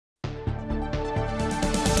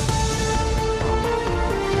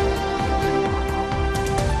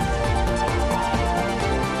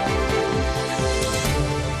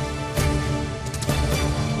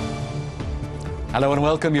Hello and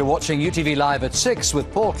welcome. You're watching UTV Live at 6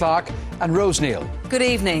 with Paul Clark and Rose Neal. Good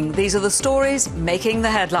evening. These are the stories making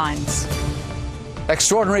the headlines.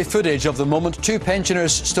 Extraordinary footage of the moment two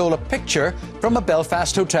pensioners stole a picture from a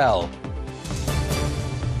Belfast hotel.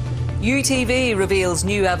 UTV reveals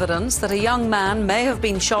new evidence that a young man may have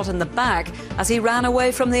been shot in the back as he ran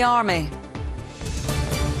away from the army.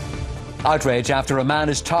 Outrage after a man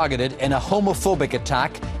is targeted in a homophobic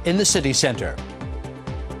attack in the city centre.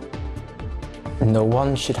 No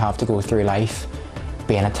one should have to go through life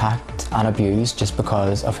being attacked and abused just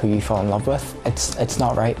because of who you fall in love with. It's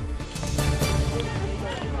not right.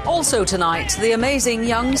 Also tonight, the amazing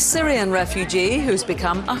young Syrian refugee who's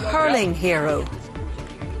become a hurling hero.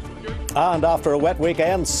 And after a wet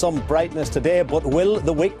weekend, some brightness today, but will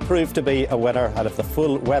the week prove to be a winner? And have the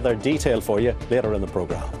full weather detail for you later in the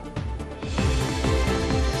programme.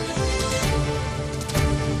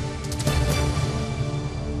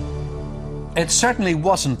 It certainly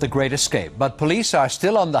wasn't the Great Escape, but police are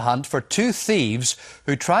still on the hunt for two thieves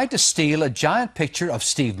who tried to steal a giant picture of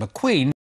Steve McQueen